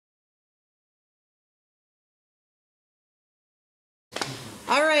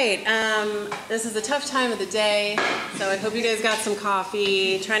All right, this is a tough time of the day, so I hope you guys got some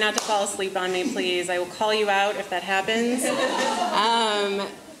coffee. Try not to fall asleep on me, please. I will call you out if that happens.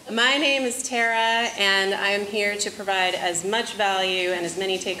 My name is Tara, and I am here to provide as much value and as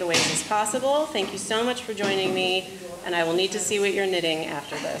many takeaways as possible. Thank you so much for joining me, and I will need to see what you're knitting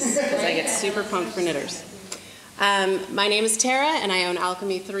after this, because I get super pumped for knitters. My name is Tara, and I own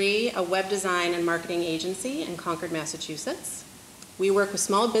Alchemy 3, a web design and marketing agency in Concord, Massachusetts. We work with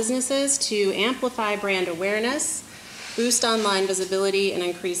small businesses to amplify brand awareness, boost online visibility, and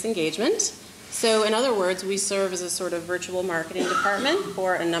increase engagement. So in other words, we serve as a sort of virtual marketing department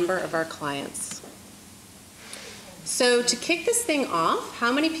for a number of our clients. So to kick this thing off,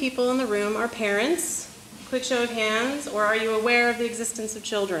 how many people in the room are parents? Quick show of hands, or are you aware of the existence of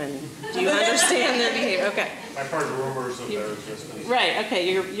children? Do you understand their behavior? Okay. I've heard rumors of their existence. Right,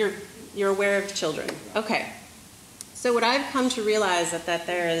 okay, you're aware of children. Okay. So what I've come to realize is that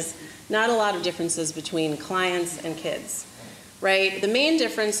there is not a lot of differences between clients and kids, right? The main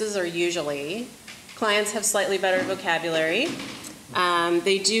differences are usually clients have slightly better vocabulary.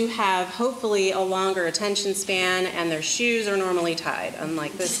 They do have, hopefully, a longer attention span, and their shoes are normally tied,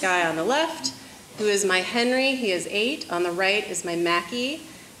 unlike this guy on the left, who is my Henry. He is 8. On the right is my Mackie.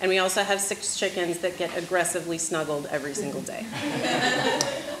 And we also have 6 chickens that get aggressively snuggled every single day.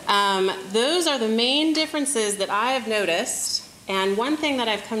 Those are the main differences that I have noticed. And one thing that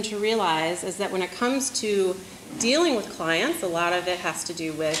I've come to realize is that when it comes to dealing with clients, a lot of it has to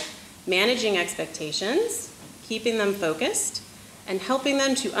do with managing expectations, keeping them focused, and helping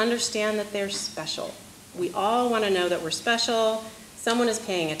them to understand that they're special. We all want to know that we're special, someone is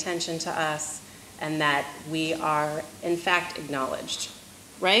paying attention to us, and that we are, in fact, acknowledged.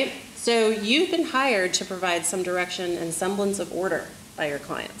 Right? So you've been hired to provide some direction and semblance of order by your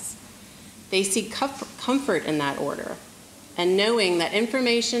clients. They seek comfort in that order and knowing that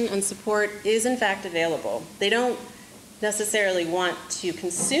information and support is in fact available. They don't necessarily want to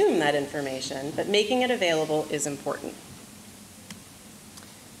consume that information, but making it available is important.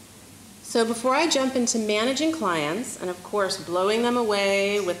 So before I jump into managing clients and of course blowing them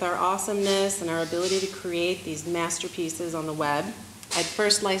away with our awesomeness and our ability to create these masterpieces on the web, I'd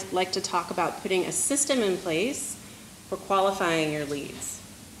first like to talk about putting a system in place for qualifying your leads.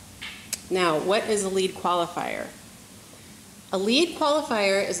 Now, what is a lead qualifier? A lead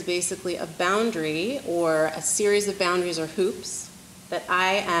qualifier is basically a boundary or a series of boundaries or hoops that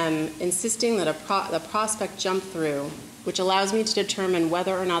I am insisting that the prospect jump through, which allows me to determine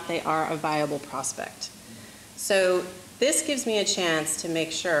whether or not they are a viable prospect. So this gives me a chance to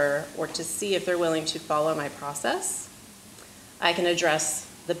make sure or to see if they're willing to follow my process. I can address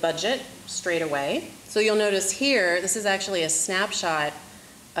the budget straight away. So you'll notice here, this is actually a snapshot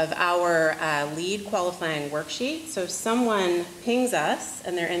of our lead qualifying worksheet. So if someone pings us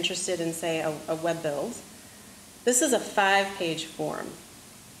and they're interested in, say, a web build, this is a 5-page form.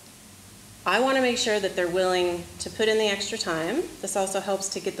 I want to make sure that they're willing to put in the extra time. This also helps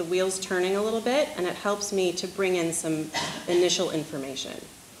to get the wheels turning a little bit, and it helps me to bring in some initial information.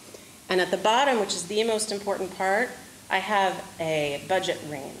 And at the bottom, which is the most important part, I have a budget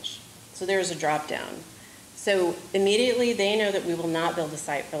range. So there's a drop down. So immediately they know that we will not build a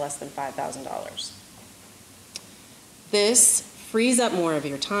site for less than $5,000. This frees up more of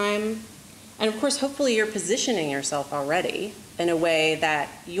your time. And of course, hopefully you're positioning yourself already in a way that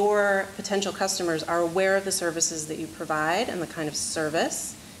your potential customers are aware of the services that you provide and the kind of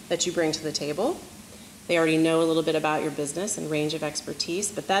service that you bring to the table. They already know a little bit about your business and range of expertise,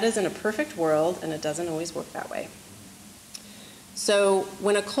 but that isn't a perfect world, and it doesn't always work that way. So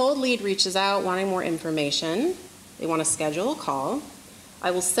when a cold lead reaches out wanting more information, they want to schedule a call, I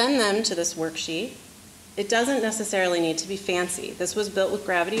will send them to this worksheet. It doesn't necessarily need to be fancy. This was built with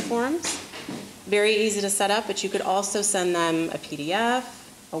Gravity Forms. Very easy to set up, but you could also send them a PDF,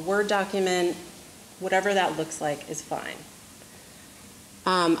 a Word document, whatever that looks like is fine.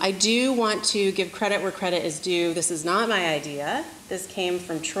 I do want to give credit where credit is due. This is not my idea. This came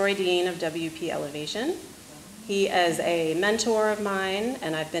from Troy Dean of WP Elevation. He is a mentor of mine,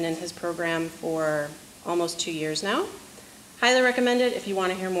 and I've been in his program for almost 2 years now. Highly recommend it. If you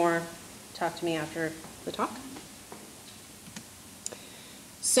want to hear more, talk to me after the talk.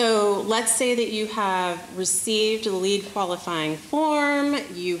 So let's say that you have received the lead qualifying form,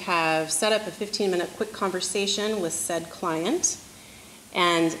 you have set up a 15-minute quick conversation with said client,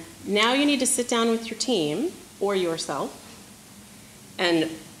 and now you need to sit down with your team or yourself and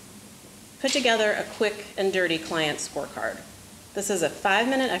put together a quick and dirty client scorecard. This is a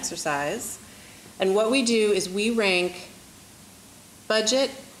 5-minute exercise, and what we do is we rank budget,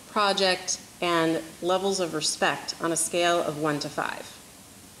 project, and levels of respect on a scale of 1 to 5.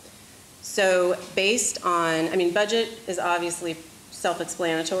 So based on, I mean, budget is obviously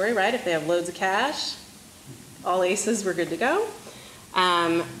self-explanatory, right? If they have loads of cash, all aces, we're good to go.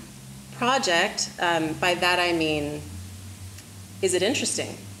 Project, by that I mean, is it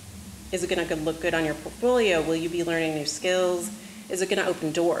interesting? Is it going to look good on your portfolio? Will you be learning new skills? Is it going to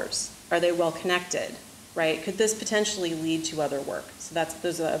open doors? Are they well connected, right? Could this potentially lead to other work? So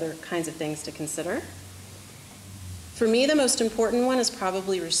those are other kinds of things to consider. For me, the most important one is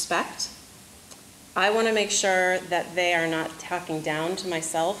probably respect. I want to make sure that they are not talking down to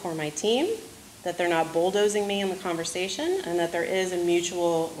myself or my team, that they're not bulldozing me in the conversation, and that there is a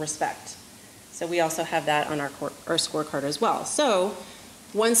mutual respect. So we also have that on our scorecard as well. So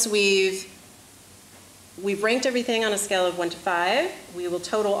once we've ranked everything on a scale of 1 to 5, we will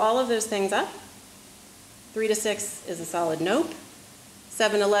total all of those things up. 3 to 6 is a solid nope.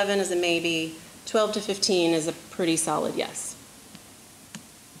 7 to 11 is a maybe. 12 to 15 is a pretty solid yes.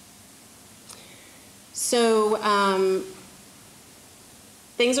 So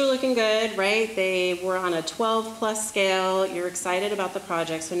things are looking good, right? They were on a 12 plus scale. You're excited about the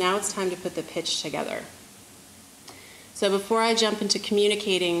project. So now it's time to put the pitch together. So before I jump into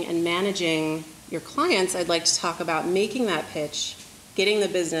communicating and managing your clients, I'd like to talk about making that pitch, getting the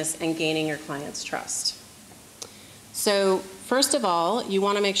business, and gaining your clients' trust. So first of all, you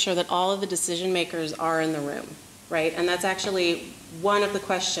want to make sure that all of the decision makers are in the room, right? And that's actually one of the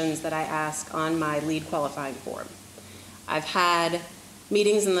questions that I ask on my lead qualifying form. I've had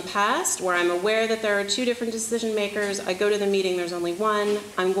meetings in the past where I'm aware that there are 2 different decision makers. I go to the meeting, there's only one.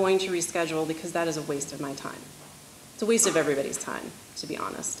 I'm going to reschedule because that is a waste of my time. It's a waste of everybody's time, to be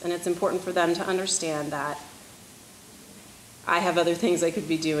honest. And it's important for them to understand that I have other things I could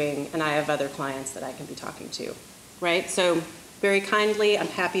be doing and I have other clients that I can be talking to, right? So very kindly, I'm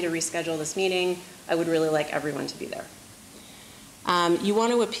happy to reschedule this meeting. I would really like everyone to be there. You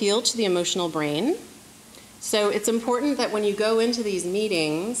want to appeal to the emotional brain. So it's important that when you go into these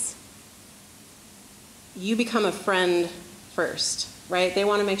meetings, you become a friend first, right? They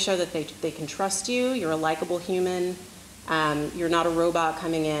want to make sure that they can trust you. You're a likable human. You're not a robot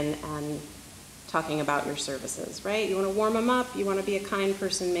coming in and talking about your services, right? You want to warm them up. You want to be a kind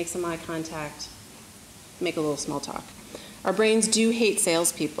person, make some eye contact, make a little small talk. Our brains do hate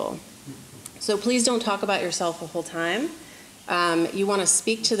salespeople. So please don't talk about yourself the whole time. You want to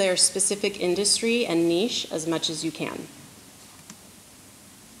speak to their specific industry and niche as much as you can.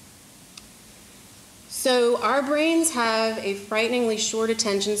 So our brains have a frighteningly short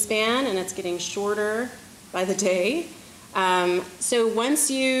attention span, and it's getting shorter by the day. So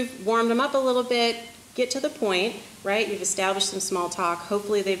once you've warmed them up a little bit, get to the point, right? You've established some small talk.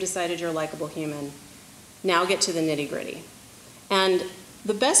 Hopefully they've decided you're a likable human. Now get to the nitty-gritty. And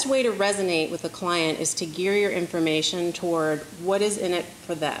the best way to resonate with a client is to gear your information toward what is in it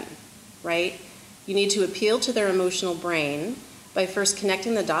for them, right? You need to appeal to their emotional brain by first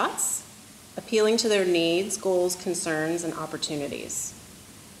connecting the dots, appealing to their needs, goals, concerns, and opportunities.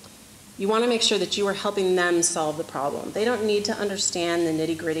 You want to make sure that you are helping them solve the problem. They don't need to understand the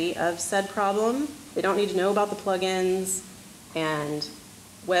nitty-gritty of said problem. They don't need to know about the plugins and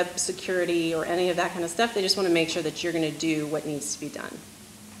web security or any of that kind of stuff. They just want to make sure that you're going to do what needs to be done.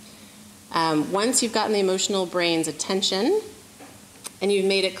 Once you've gotten the emotional brain's attention and you've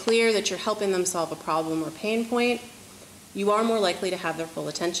made it clear that you're helping them solve a problem or pain point, you are more likely to have their full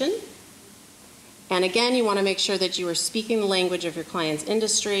attention. And again, you want to make sure that you are speaking the language of your client's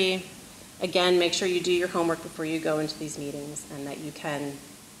industry. Again, make sure you do your homework before you go into these meetings and that you can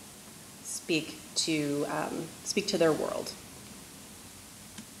speak to their world.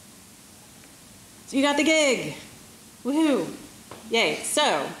 So you got the gig. Woohoo. Yay.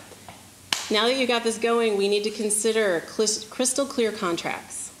 So now that you got this going, we need to consider crystal clear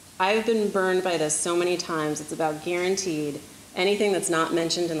contracts. I've been burned by this so many times. It's about guaranteed. Anything that's not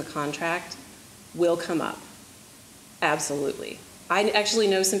mentioned in the contract will come up. Absolutely. I actually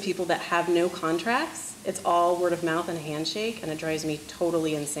know some people that have no contracts. It's all word of mouth and a handshake, and it drives me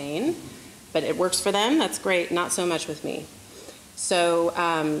totally insane. But it works for them. That's great. Not so much with me.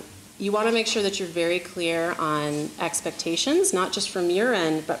 So you want to make sure that you're very clear on expectations, not just from your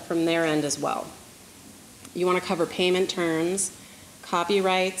end, but from their end as well. You want to cover payment terms,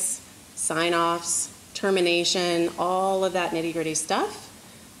 copyrights, sign-offs, termination, all of that nitty-gritty stuff.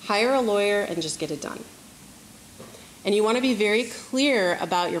 Hire a lawyer and just get it done. And you want to be very clear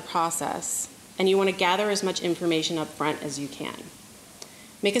about your process, and you want to gather as much information up front as you can.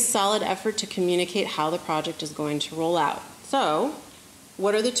 Make a solid effort to communicate how the project is going to roll out. So,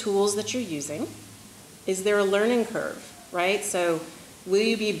 what are the tools that you're using? Is there a learning curve, right? So, will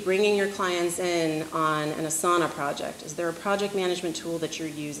you be bringing your clients in on an Asana project? Is there a project management tool that you're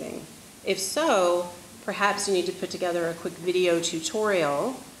using? If so, perhaps you need to put together a quick video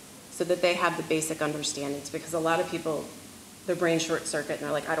tutorial so that they have the basic understandings, because a lot of people, their brain short circuit and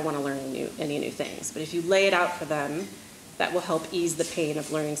they're like, I don't want to learn any new things. But if you lay it out for them, that will help ease the pain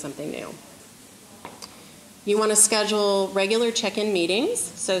of learning something new. You want to schedule regular check-in meetings.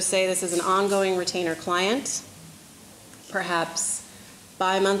 So say this is an ongoing retainer client, perhaps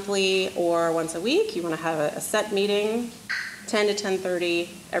bi-monthly or once a week. You want to have a set meeting, 10 to 10:30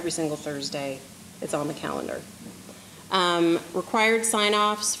 every single Thursday. It's on the calendar. Required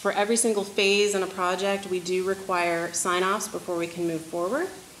sign-offs for every single phase in a project. We do require sign-offs before we can move forward.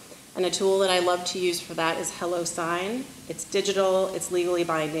 And a tool that I love to use for that is HelloSign. It's digital, it's legally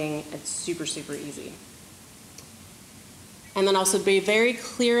binding, it's super, super easy. And then also be very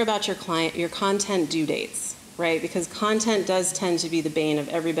clear about your content due dates, right? Because content does tend to be the bane of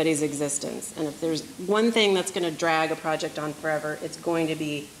everybody's existence. And if there's one thing that's going to drag a project on forever, it's going to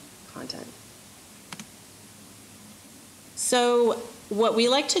be content. So what we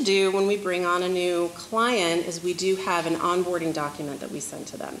like to do when we bring on a new client is we do have an onboarding document that we send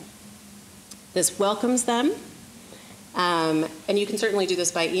to them. This welcomes them, and you can certainly do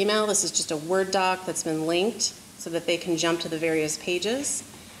this by email. This is just a Word doc that's been linked so that they can jump to the various pages.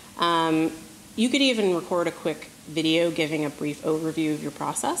 You could even record a quick video giving a brief overview of your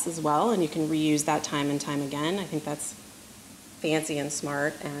process as well, and you can reuse that time and time again. I think that's fancy and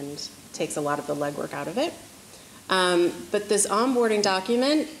smart and takes a lot of the legwork out of it. But this onboarding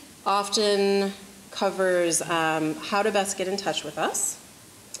document often covers how to best get in touch with us.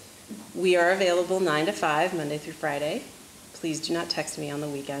 We are available 9 to 5, Monday through Friday. Please do not text me on the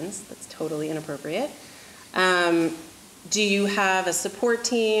weekends. That's totally inappropriate. Do you have a support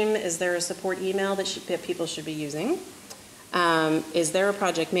team? Is there a support email that people should be using? Is there a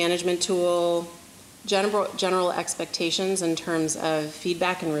project management tool? General expectations in terms of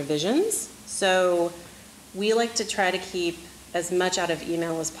feedback and revisions. So we like to try to keep as much out of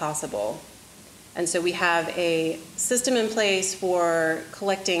email as possible. And so we have a system in place for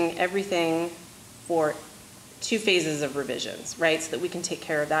collecting everything for 2 phases of revisions, right? So that we can take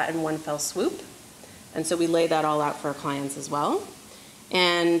care of that in one fell swoop. And so we lay that all out for our clients as well.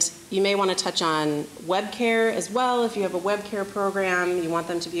 And you may want to touch on web care as well. If you have a web care program, you want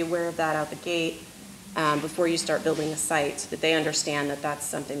them to be aware of that out the gate before you start building a site, so that they understand that that's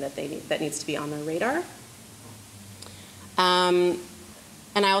something that that needs to be on their radar.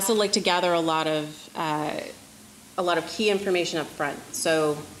 And I also like to gather a lot of key information up front.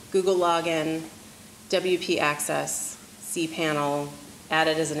 So Google login, WP access, cPanel,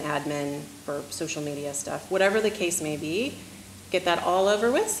 added as an admin for social media stuff, whatever the case may be. Get that all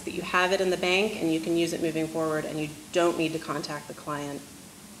over with so that you have it in the bank and you can use it moving forward, and you don't need to contact the client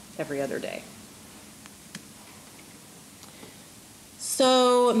every other day.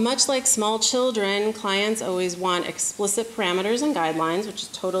 So much like small children, clients always want explicit parameters and guidelines, which is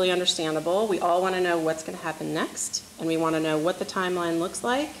totally understandable. We all want to know what's going to happen next, and we want to know what the timeline looks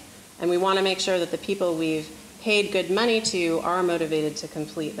like, and we want to make sure that the people we've paid good money to are motivated to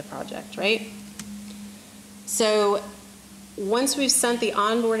complete the project, right? So once we've sent the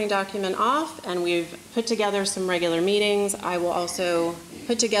onboarding document off and we've put together some regular meetings, I will also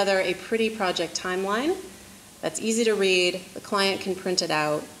put together a pretty project timeline that's easy to read. The client can print it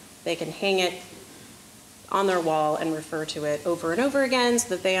out. They can hang it on their wall and refer to it over and over again so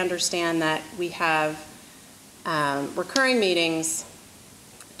that they understand that we have recurring meetings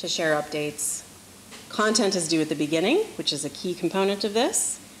to share updates. Content is due at the beginning, which is a key component of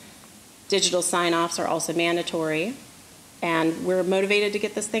this. Digital sign-offs are also mandatory, and we're motivated to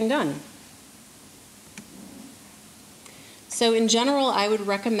get this thing done. So in general, I would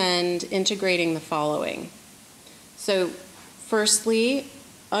recommend integrating the following. So firstly,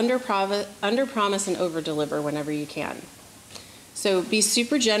 under-promise and over-deliver whenever you can. So be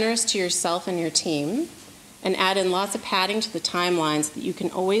super generous to yourself and your team, and add in lots of padding to the timelines so that you can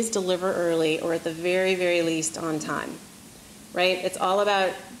always deliver early, or at the very, very least on time, right? It's all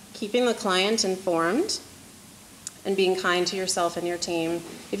about keeping the client informed and being kind to yourself and your team.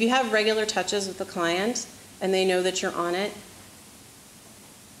 If you have regular touches with the client and they know that you're on it,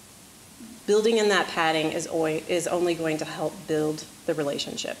 building in that padding is only going to help build the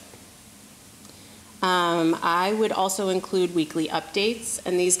relationship. I would also include weekly updates,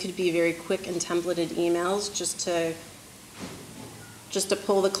 and these could be very quick and templated emails just to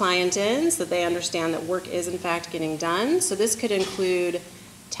pull the client in so that they understand that work is in fact getting done. So this could include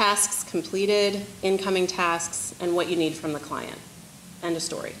tasks completed, incoming tasks, and what you need from the client. End of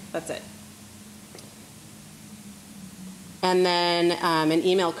story. That's it. And then an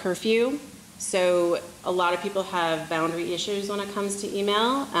email curfew. So a lot of people have boundary issues when it comes to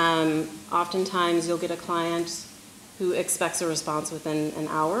email. Oftentimes you'll get a client who expects a response within an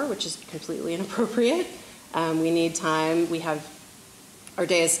hour, which is completely inappropriate. We need time. Our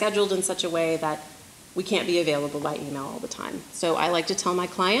day is scheduled in such a way that we can't be available by email all the time. So I like to tell my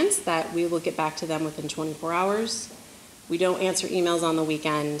clients that we will get back to them within 24 hours. We don't answer emails on the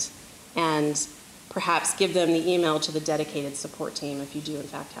weekend, and perhaps give them the email to the dedicated support team if you do in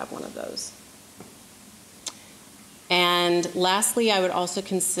fact have one of those. And lastly, I would also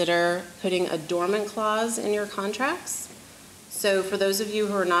consider putting a dormant clause in your contracts. So for those of you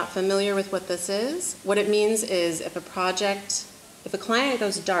who are not familiar with what this is, what it means is if a client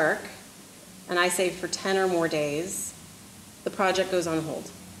goes dark, and I say for 10 or more days, the project goes on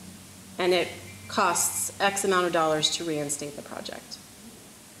hold. And it costs X amount of dollars to reinstate the project.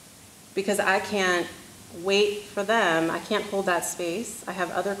 Because I can't wait for them, I can't hold that space. I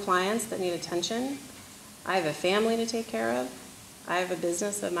have other clients that need attention. I have a family to take care of. I have a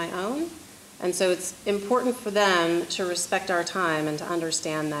business of my own. And so it's important for them to respect our time and to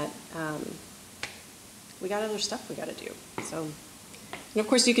understand that we got other stuff we got to do. So, and of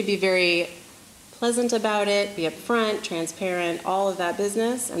course you could be very pleasant about it, be upfront, transparent, all of that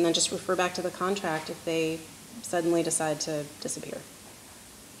business, and then just refer back to the contract if they suddenly decide to disappear.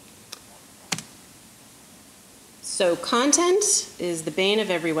 So content is the bane of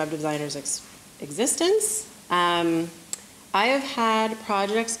every web designer's existence. I have had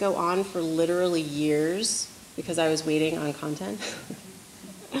projects go on for literally years because I was waiting on content.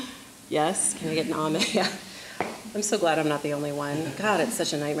 Yes, can I get an amen? Yeah. I'm so glad I'm not the only one. God, it's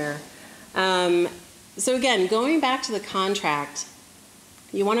such a nightmare. So again, going back to the contract,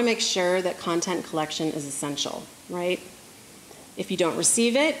 you want to make sure that content collection is essential, right? If you don't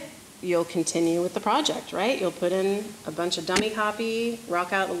receive it, you'll continue with the project, right? You'll put in a bunch of dummy copy,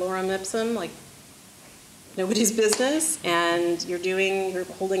 rock out the lorem ipsum like nobody's business, and you're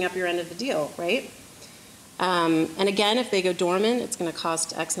holding up your end of the deal, right? And again, if they go dormant, it's going to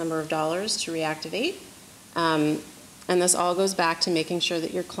cost X number of dollars to reactivate. And this all goes back to making sure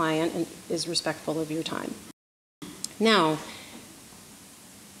that your client is respectful of your time. Now,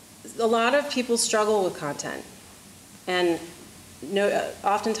 a lot of people struggle with content, and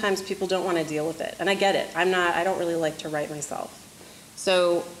oftentimes people don't want to deal with it, and I get it. I don't really like to write myself.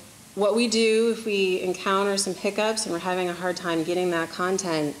 So what we do if we encounter some hiccups and we're having a hard time getting that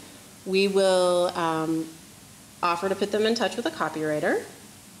content, we will offer to put them in touch with a copywriter,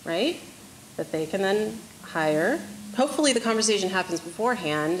 right, that they can then hire. Hopefully the conversation happens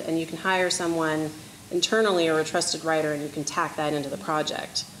beforehand and you can hire someone internally or a trusted writer and you can tack that into the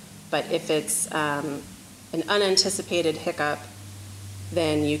project. But if it's an unanticipated hiccup,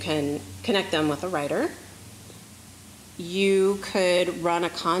 then you can connect them with a writer. You could run a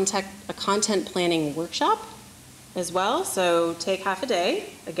content planning workshop as well. So take half a day.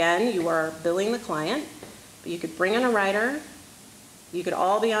 Again, you are billing the client, but you could bring in a writer. You could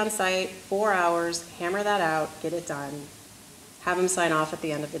all be on site, 4 hours, hammer that out, get it done, have them sign off at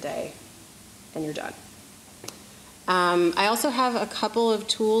the end of the day, and you're done. I also have a couple of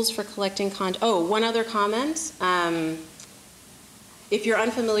tools for collecting content. Oh, one other comment. If you're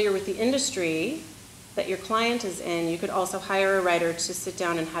unfamiliar with the industry that your client is in, you could also hire a writer to sit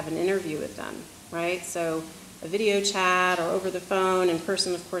down and have an interview with them, right? So a video chat or over the phone, in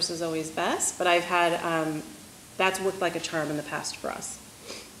person, of course, is always best, but I've had, that's worked like a charm in the past for us.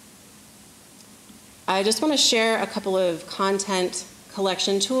 I just want to share a couple of content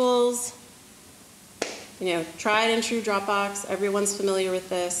collection tools. You know, tried and true Dropbox. Everyone's familiar with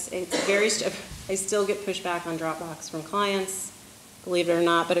this. It's I still get pushback on Dropbox from clients, believe it or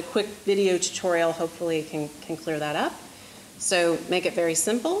not, but a quick video tutorial hopefully can clear that up. So make it very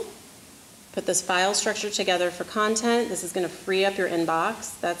simple. Put this file structure together for content. This is going to free up your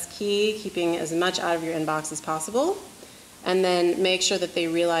inbox. That's key, keeping as much out of your inbox as possible. And then make sure that they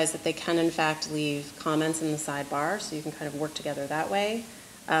realize that they can in fact leave comments in the sidebar, so you can kind of work together that way.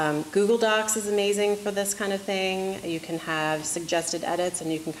 Google Docs is amazing for this kind of thing. You can have suggested edits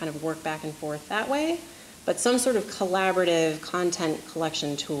and you can kind of work back and forth that way. But some sort of collaborative content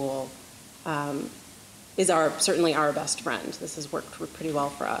collection tool is certainly our best friend. This has worked pretty well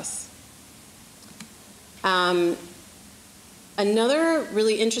for us. Another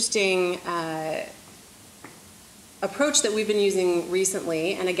really interesting approach that we've been using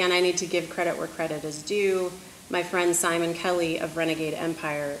recently, and again I need to give credit where credit is due, my friend Simon Kelly of Renegade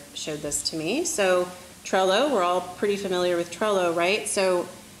Empire showed this to me. So Trello, we're all pretty familiar with Trello, right? So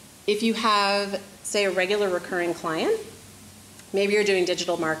if you have, say, a regular recurring client, maybe you're doing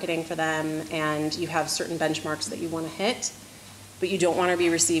digital marketing for them and you have certain benchmarks that you want to hit, but you don't want to be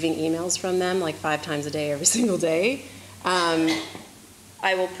receiving emails from them like 5 times a day every single day,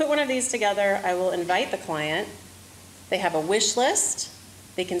 I will put one of these together. I will invite the client. They have a wish list.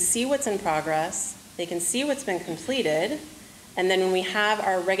 They can see what's in progress. They can see what's been completed. And then when we have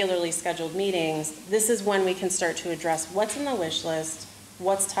our regularly scheduled meetings, this is when we can start to address what's in the wish list,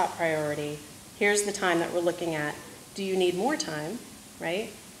 what's top priority. Here's the time that we're looking at. Do you need more time,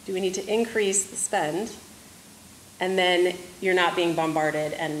 right? Do we need to increase the spend? And then you're not being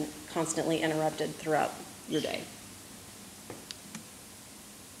bombarded and constantly interrupted throughout your day.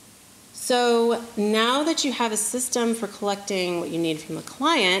 So now that you have a system for collecting what you need from the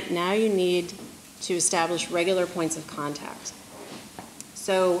client, now you need to establish regular points of contact.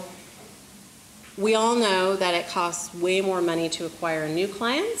 So we all know that it costs way more money to acquire new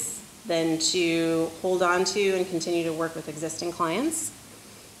clients than to hold on to and continue to work with existing clients.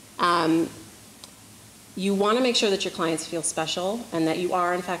 You want to make sure that your clients feel special and that you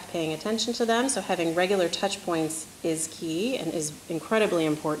are in fact paying attention to them, so having regular touch points is key and is incredibly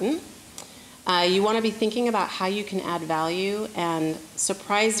important. You want to be thinking about how you can add value and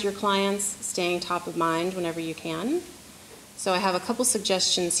surprise your clients, staying top of mind whenever you can. So I have a couple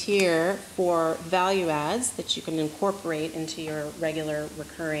suggestions here for value adds that you can incorporate into your regular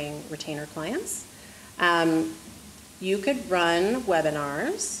recurring retainer clients. You could run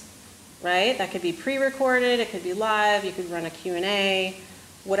webinars, right? That could be pre-recorded, it could be live, you could run a Q&A,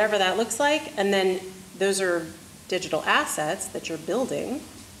 whatever that looks like, and then those are digital assets that you're building.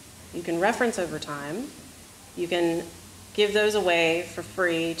 You can reference over time. You can give those away for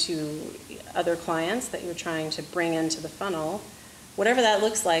free to other clients that you're trying to bring into the funnel, whatever that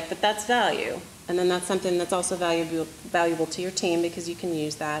looks like, but that's value. And then that's something that's also valuable to your team because you can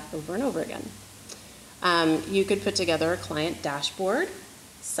use that over and over again. You could put together a client dashboard.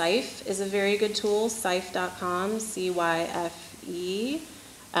 Syfe is a very good tool, syfe.com, C-Y-F-E.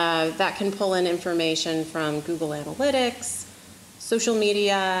 That can pull in information from Google Analytics, social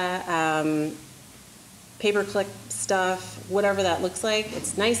media, pay-per-click stuff, whatever that looks like.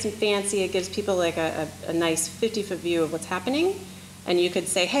 It's nice and fancy. It gives people like a nice 50-foot view of what's happening. And you could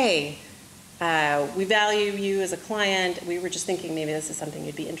say, hey, we value you as a client. We were just thinking maybe this is something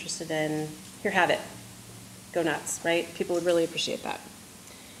you'd be interested in. Here, have it. Go nuts, right? People would really appreciate that.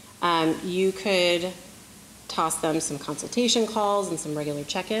 You could toss them some consultation calls and some regular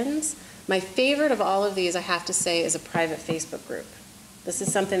check-ins. My favorite of all of these, I have to say, is a private Facebook group. This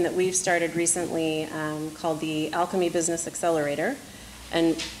is something that we've started recently called the Alchemy Business Accelerator.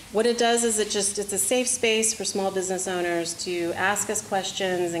 And what it does is it's a safe space for small business owners to ask us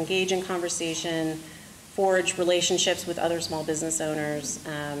questions, engage in conversation, forge relationships with other small business owners.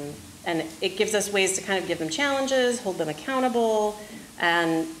 And it gives us ways to kind of give them challenges, hold them accountable,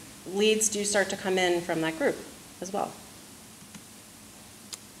 and leads do start to come in from that group as well.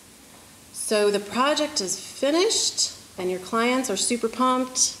 So the project is finished and your clients are super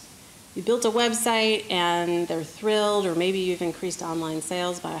pumped. You built a website and they're thrilled, or maybe you've increased online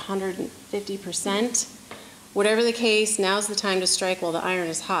sales by 150%. Whatever the case, now's the time to strike while the iron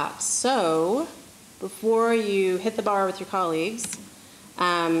is hot. So before you hit the bar with your colleagues,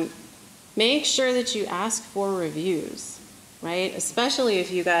 make sure that you ask for reviews, right? Especially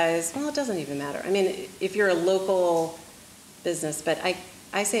if you guys, well, it doesn't even matter. I mean, if you're a local business, but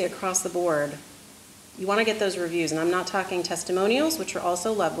I say across the board, you want to get those reviews. And I'm not talking testimonials, which are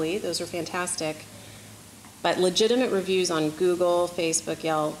also lovely. Those are fantastic. But legitimate reviews on Google, Facebook,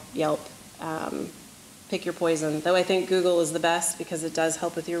 Yelp, pick your poison. Though I think Google is the best because it does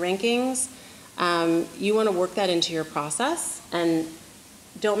help with your rankings. You want to work that into your process. And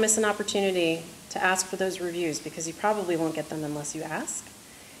don't miss an opportunity to ask for those reviews because you probably won't get them unless you ask.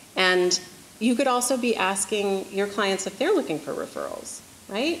 And you could also be asking your clients if they're looking for referrals,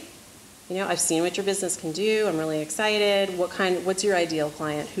 right? You know, I've seen what your business can do. I'm really excited. What's your ideal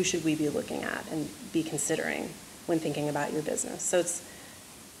client? Who should we be looking at and be considering when thinking about your business? So it's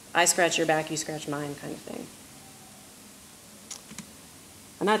I scratch your back, you scratch mine kind of thing.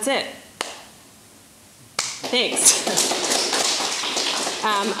 And that's it. Thanks.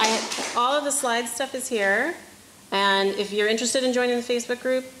 All of the slide stuff is here. And if you're interested in joining the Facebook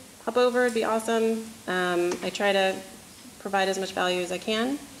group, hop over. It'd be awesome. I try to provide as much value as I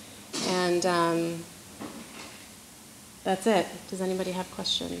can. And that's it. Does anybody have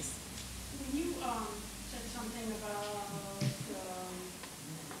questions? When you said something about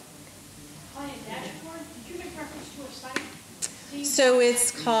client dashboard, did you make reference to a site? So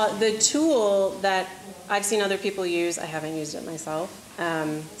it's called, the tool that I've seen other people use, I haven't used it myself,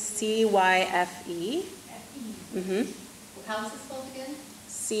 CYFE. Mm-hmm. How is it spelled again?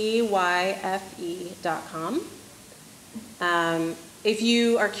 CYFE.com. If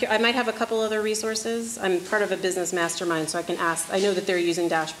you are, I might have a couple other resources. I'm part of a business mastermind, so I can ask. I know that they're using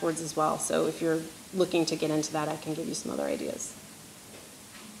dashboards as well, so if you're looking to get into that, I can give you some other ideas.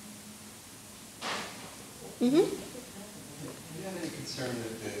 Mm-hmm. Do you have any concern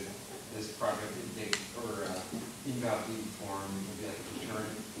that this project would take, or inbound lead form would be like a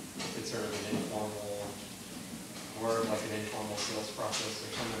deterrent? It's sort of an informal, or like an informal sales process, or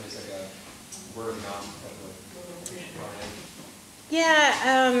something that's like a word of mouth type of run-in?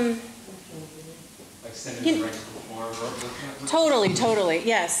 Yeah. Like sending it direct to the form? Totally.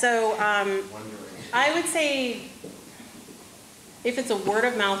 Yeah. So Wondering. I would say if it's a word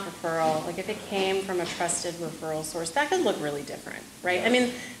of mouth referral, like if it came from a trusted referral source, that could look really different, right? I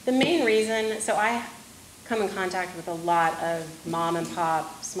mean, the main reason, so I come in contact with a lot of mom and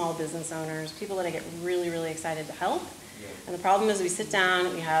pop, small business owners, people that I get really, really excited to help. Yeah. And the problem is we sit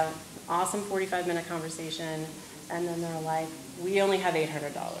down, we have an awesome 45-minute conversation, and then they're like, we only have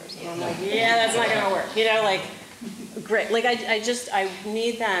 $800. And I'm like, yeah, that's not gonna work. You know, like, great. Like, I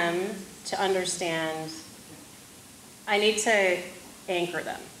need them to understand, I need to anchor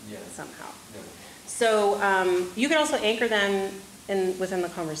them somehow. Yeah. So you can also anchor them within the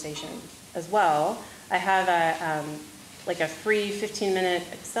conversation as well. I have like a free 15-minute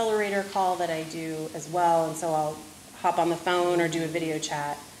accelerator call that I do as well, and so I'll hop on the phone or do a video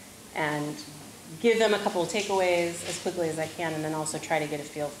chat and give them a couple of takeaways as quickly as I can, and then also try to get a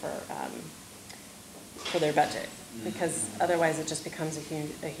feel for their budget, because otherwise it just becomes a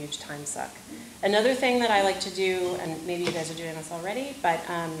huge time suck. Another thing that I like to do, and maybe you guys are doing this already, but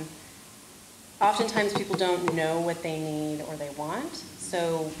oftentimes people don't know what they need or they want.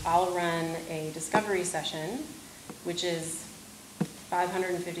 So I'll run a discovery session, which is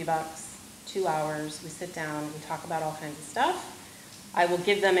 $550, 2 hours. We sit down, we talk about all kinds of stuff. I will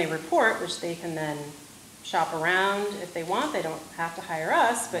give them a report, which they can then shop around if they want. They don't have to hire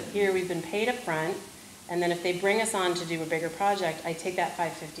us, but here we've been paid up front. And then if they bring us on to do a bigger project, I take that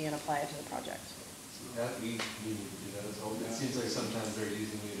 $550 and apply it to the project. So that we need to do that as well. It seems like sometimes they're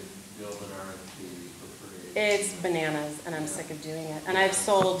using you to build an RFP for free. It's bananas, and I'm sick of doing it. And I've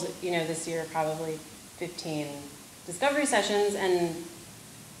sold, this year probably 15 discovery sessions, and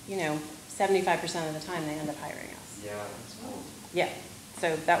 75% of the time they end up hiring us. Yeah, that's cool. Yeah,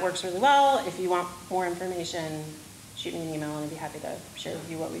 so that works really well. If you want more information, shoot me an email, and I'd be happy to share with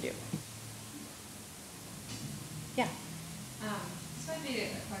you what we do. Yeah. This might be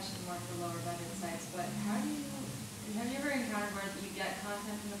a question more for lower budget sites, but have you ever encountered where you get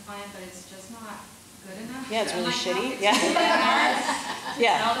content from the client, but it's just not good enough? Yeah, it's really Like, shitty. Yeah.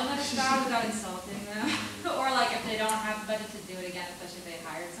 Yeah. Tell them that it's bad without insulting them. Or like if they don't have the budget to do it again, especially if they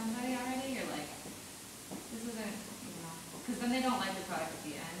hired somebody already, you're like, this isn't, because then they don't like the product at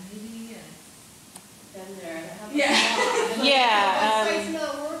the end, maybe, and Then they're. Yeah. If it's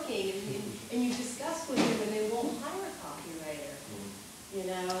not working, and you discuss with them, and they won't hire a copywriter, and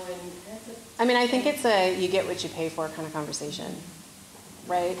that's a. I mean, I think it's you get what you pay for kind of conversation,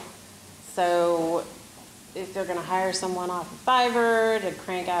 right? So if they're going to hire someone off of Fiverr to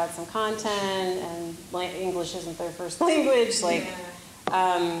crank out some content, and English isn't their first language,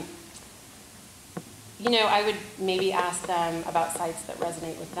 I would maybe ask them about sites that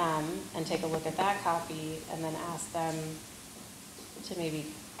resonate with them and take a look at that copy, and then ask them to maybe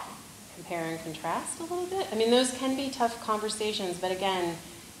compare and contrast a little bit. I mean, those can be tough conversations, but again,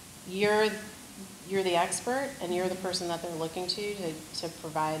 you're the expert, and you're the person that they're looking to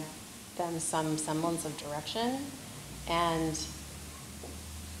provide them some semblance of direction, and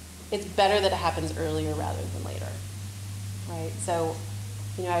it's better that it happens earlier rather than later, right? So,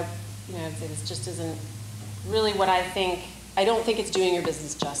 I'd say this just isn't really what I think. I don't think it's doing your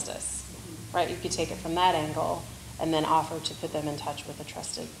business justice, right? You could take it from that angle and then offer to put them in touch with a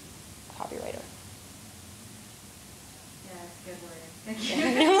trusted copywriter. yeah, it's good word. Thank you.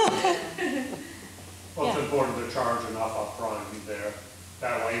 Well, it's Yeah. important to charge enough upfront there.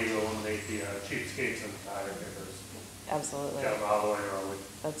 That way you eliminate the cheapskates and tire kickers. Absolutely. Get them out of the way early.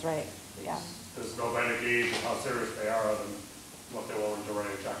 That's right. Yeah. There's no better gauge of how serious they are than what they're willing to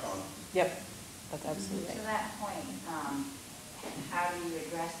write a check on. Yep. That's absolutely To right. that point, how do you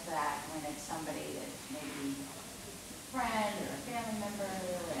address that when it's somebody that's maybe a friend or a family member,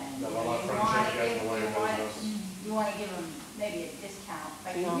 and No, well, our friendship gets in the way of business. you want to give them maybe a discount,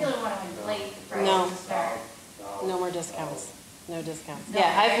 but you No. really want to inflate the price No. to start? No more discounts. No discounts. No,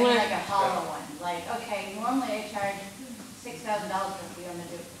 Yeah, I've like learned. a hollow one, like, okay, normally I charge $6,000, but we're going to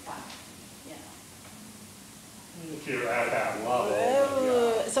do it for $5,000, If you're at that level,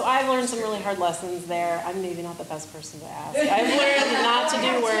 yeah. So I've learned some really hard lessons there. I'm maybe not the best person to ask. I've learned not to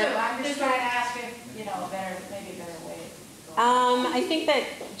do work. I'm just trying to ask if, maybe a better way. I think that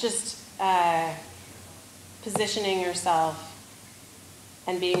just positioning yourself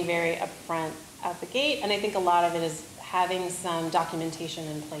and being very upfront out the gate, and I think a lot of it is having some documentation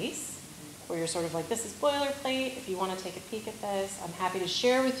in place where you're sort of like, this is boilerplate, if you want to take a peek at this, I'm happy to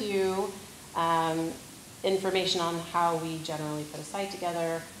share with you information on how we generally put a site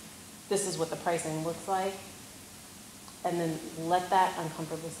together. This is what the pricing looks like. And then let that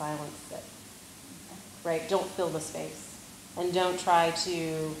uncomfortable silence sit, right? Don't fill the space. And don't try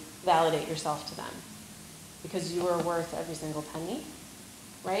to validate yourself to them, because you are worth every single penny,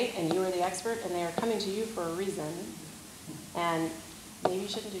 right? And you are the expert, and they are coming to you for a reason. And maybe you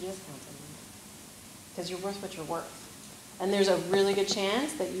shouldn't do discounts anymore, because you're worth what you're worth. And there's a really good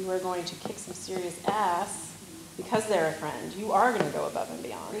chance that you are going to kick some serious ass because they're a friend. You are going to go above and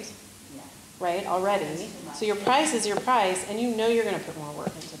beyond, right, already. So your price is your price, and you know you're going to put more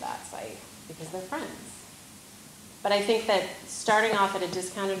work into that site because they're friends. But I think that starting off at a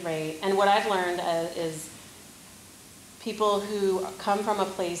discounted rate, and what I've learned is people who come from a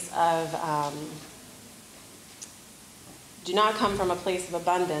place of, do not come from a place of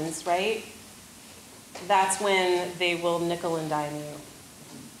abundance, right? That's when they will nickel and dime you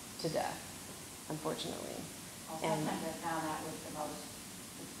to death, unfortunately. Well, sometimes I found that with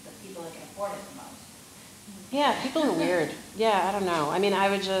the people that can afford it the most. Yeah, people are weird. Yeah, I don't know. I mean, I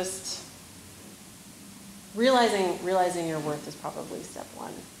would just, realizing your worth is probably step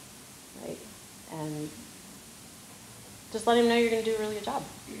one, right? And just let him know you're going to do a really good job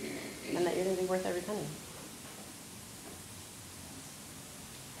and that you're going to be worth every penny.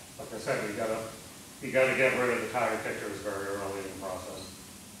 Like I said, you gotta get rid of the tire kickers very early in the process.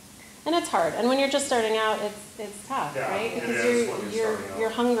 And it's hard. And when you're just starting out, it's tough, Yeah, right? it Because is when you're starting out. you're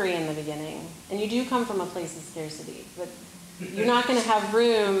hungry in the beginning, and you do come from a place of scarcity, but you're not going to have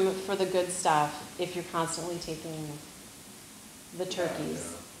room for the good stuff if you're constantly taking the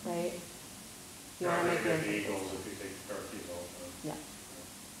turkeys, right? You You're want to not make gonna get the room. eagles if you take the turkeys all the time.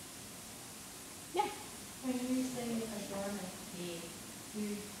 Yeah. Yeah. When you say a dormant fee,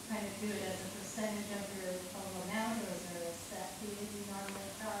 you kind of do it as a percentage of your total amount, or is there a set fee that you normally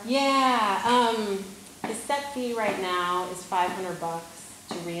charge? Yeah. The set fee right now is $500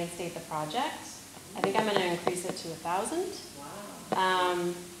 to reinstate the project. I think I'm going to increase it to $1,000.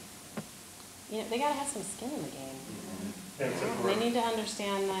 Wow. You know, they got to have some skin in the game. And it's a They great, need to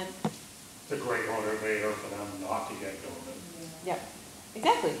understand that. it's a great motivator for them not to get going. Yep.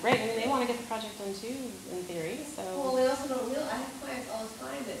 Exactly. Right. I mean, they want to get the project done too, in theory. Well, So. they also don't realize, I have clients all the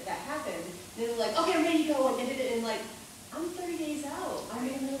time that happens. They're like, okay, I'm ready to go, and did it, and like, I'm 30 days out, I'm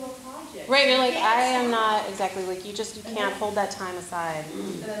in the middle of a project. Right. You're like, can't I am stop. not exactly like you. Just you can't hold that time aside.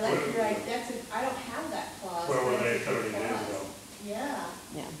 And I like, you're right, I don't have that clause. Where were but they it's a 30 days clause. ago? Yeah,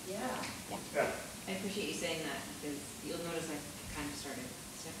 Yeah. yeah. Yeah. I appreciate you saying that, because you'll notice I kind of started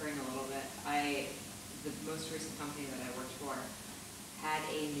snickering a little bit. The most recent company that I worked for had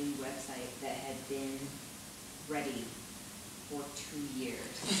a new website that had been ready for 2 years.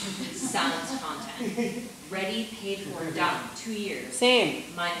 Sans content. Ready, paid for, done, 2 years. Same.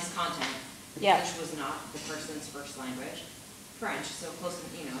 Minus content. Yeah. Which was not the person's first language. French, so close,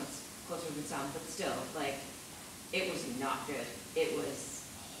 it's closer than some, but still, like, it was not good. It was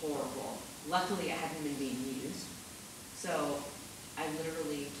horrible. Luckily, it hadn't been being used. So I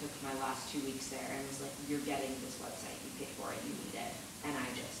literally took my last 2 weeks there and was like, you're getting this website, you paid for it, you need it. And I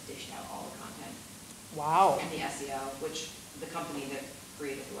just dished out all the content. Wow. And the SEO, which the company that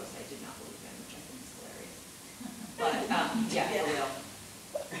created the website did not believe in, which I think is hilarious. But, yeah, for real.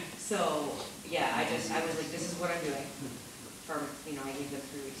 So, yeah, I was like, this is what I'm doing. I gave them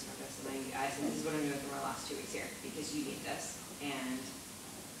 3 weeks notice, and I said, this is what I'm doing for my last 2 weeks here, because you need this. And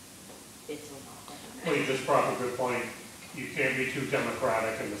it's a lot. Well, you just brought up a good point. You can't be too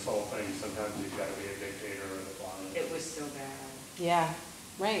democratic in this whole thing. Sometimes you've got to be a dictator of the client. It was so bad. Yeah.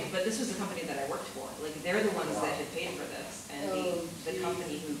 Right. But this was the company that I worked for. Like, they're the ones that had paid for this, and the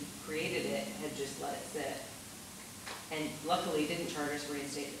company who created it had just let it sit. And luckily didn't charge us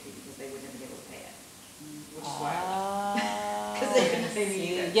reinstatement fee because they wouldn't have been able to pay it, which is why I left. Because they couldn't pay me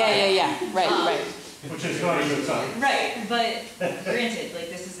either. Yeah. Right. Right. Which is not a good sign. Right, but granted,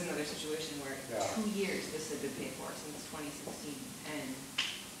 like, this is another situation where Yeah. 2 years this had been paid for since 2016, and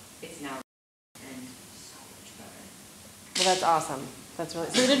it's now and so much better. Well, that's awesome. That's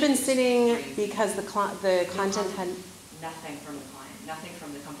really. So it had been sitting because the content had. Nothing from the client, nothing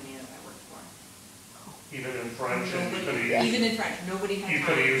from the company that I worked for. Even in French, and you could have Even used, in French, nobody had you time.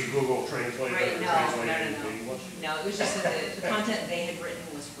 could have used Google Translate Right, to no, translate no, it into no, English. no. No, it was just that the content they had written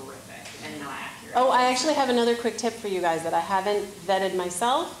was horrific and not accurate. Oh, I actually have another quick tip for you guys that I haven't vetted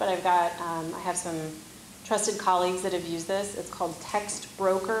myself, but I've got. I have some trusted colleagues that have used this. It's called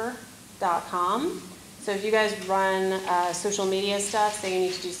textbroker.com. So if you guys run social media stuff, say you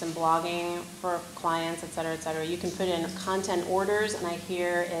need to do some blogging for clients, et cetera, you can put in content orders, and I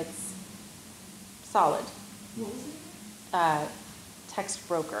hear it's solid. What was it?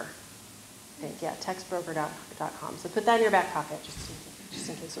 Textbroker. I think, yeah, textbroker.com. So put that in your back pocket just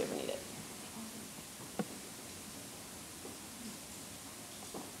in case you ever need it.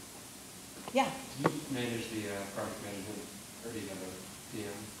 Yeah. Do you manage the project management, or do you have a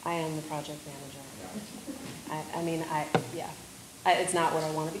PM? I am the project manager. Yeah. It's not what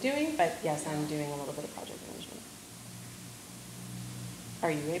I want to be doing, but yes, I'm doing a little bit of project management. Are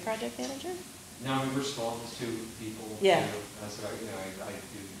you a project manager? No, I mean, we're small, there's 2 people. Yeah. So I do a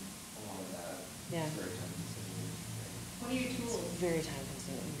lot of that. Yeah. It's very time consuming. What are your tools? Very time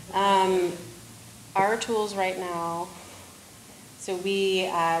consuming. Our tools right now, so we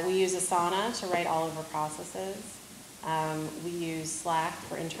use Asana to write all of our processes. We use Slack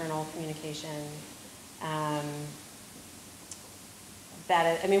for internal communication.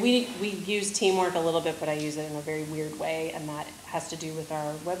 We use Teamwork a little bit, but I use it in a very weird way, and that has to do with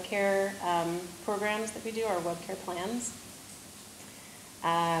our web care programs that we do, our web care plans.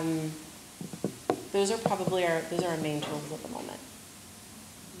 Those are our main tools at the moment.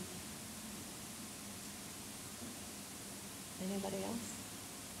 Anybody else?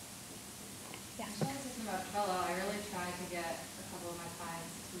 Yeah. I was thinking about Trello. I really tried to get a couple of my clients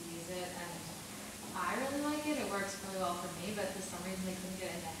to use it, and I really like it. It works really well for me, but for some reason they couldn't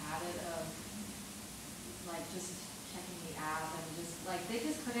get in the habit of like just checking the app and they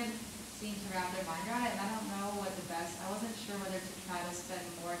just couldn't seem to wrap their mind around it. And I don't know what the best. I wasn't sure whether to try to spend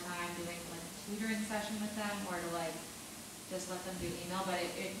more time doing like a tutoring session with them or to like just let them do email, but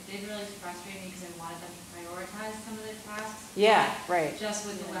it did really frustrate me because I wanted them to prioritize some of the tasks. Yeah, right. Just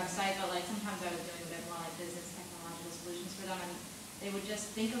with the website, but like sometimes I was doing a bit more like business technological solutions for them, and they would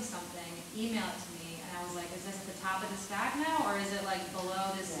just think of something, email it to me, and I was like, is this at the top of the stack now, or is it like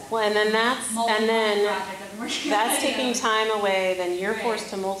below this? Well, and then that's taking on? time away. Then you're Right.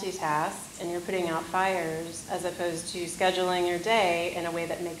 forced to multitask, and you're putting out fires as opposed to scheduling your day in a way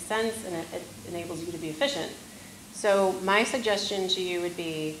that makes sense and it enables you to be efficient. So my suggestion to you would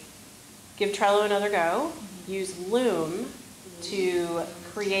be give Trello another go. Use Loom to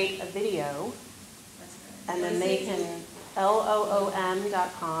create a video, That's good. and then they can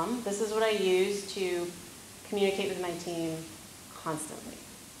loom.com. This is what I use to communicate with my team constantly.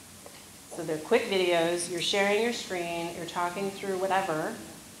 So they're quick videos. You're sharing your screen. You're talking through whatever,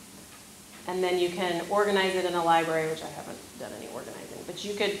 and then you can organize it in a library, which I haven't done any organizing. But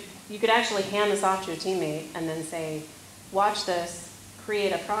you could actually hand this off to a teammate and then say, watch this,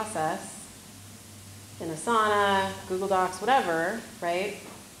 create a process in Asana, Google Docs, whatever, right?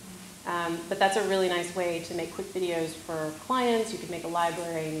 But that's a really nice way to make quick videos for clients. You could make a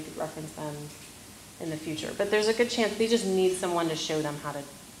library and you could reference them in the future. But there's a good chance they just need someone to show them how to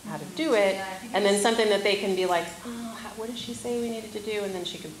do it, Yeah, I think and then it's- something that they can be like, oh, what did she say we needed to do? And then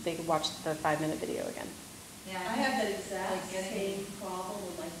they could watch the 5-minute video again. Yeah, I have that exact like getting- same problem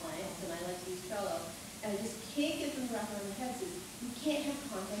with my clients, and I like to use Trello, and I just can't get them wrapped around their heads is, you can't have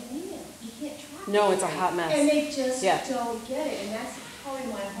content in email, you can't track it. No, it's a hot mess. And they just Yeah. don't get it, and that's probably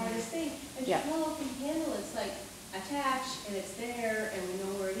my hardest thing. And Yeah. Trello can handle it. It's like attach, and it's there, and we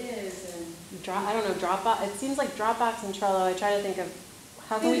know where it is, and. I don't know, Dropbox. It seems like Dropbox and Trello. I try to think of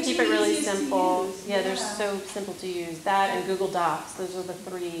how can we They're keep the it really easiest to simple. use, Yeah, they're yeah. so simple to use. That and Google Docs. Those are the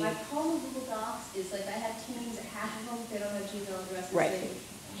 3. My problem with Google Docs is like I have teams that half of them, they don't have Gmail addresses. Right. Say,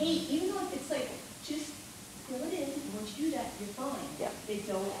 hey, even though if it's like, just fill it in, once you do that, you're fine. Yeah. They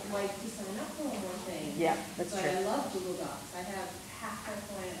don't like to sign up for one more thing. Yeah, that's But true. I love Google Docs. I have half my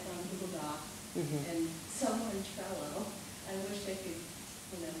clients on Google Docs Mhm. and some on Trello. I wish I could,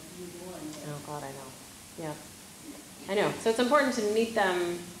 use one. but- Oh God, I know. Yeah, I know. So it's important to meet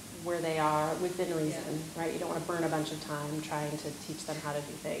them where they are within reason, right? You don't want to burn a bunch of time trying to teach them how to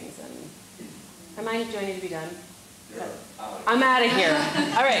do things. And do I need to be done? I'm out of here.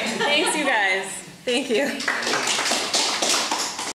 All right. Thanks, you guys. Thank you.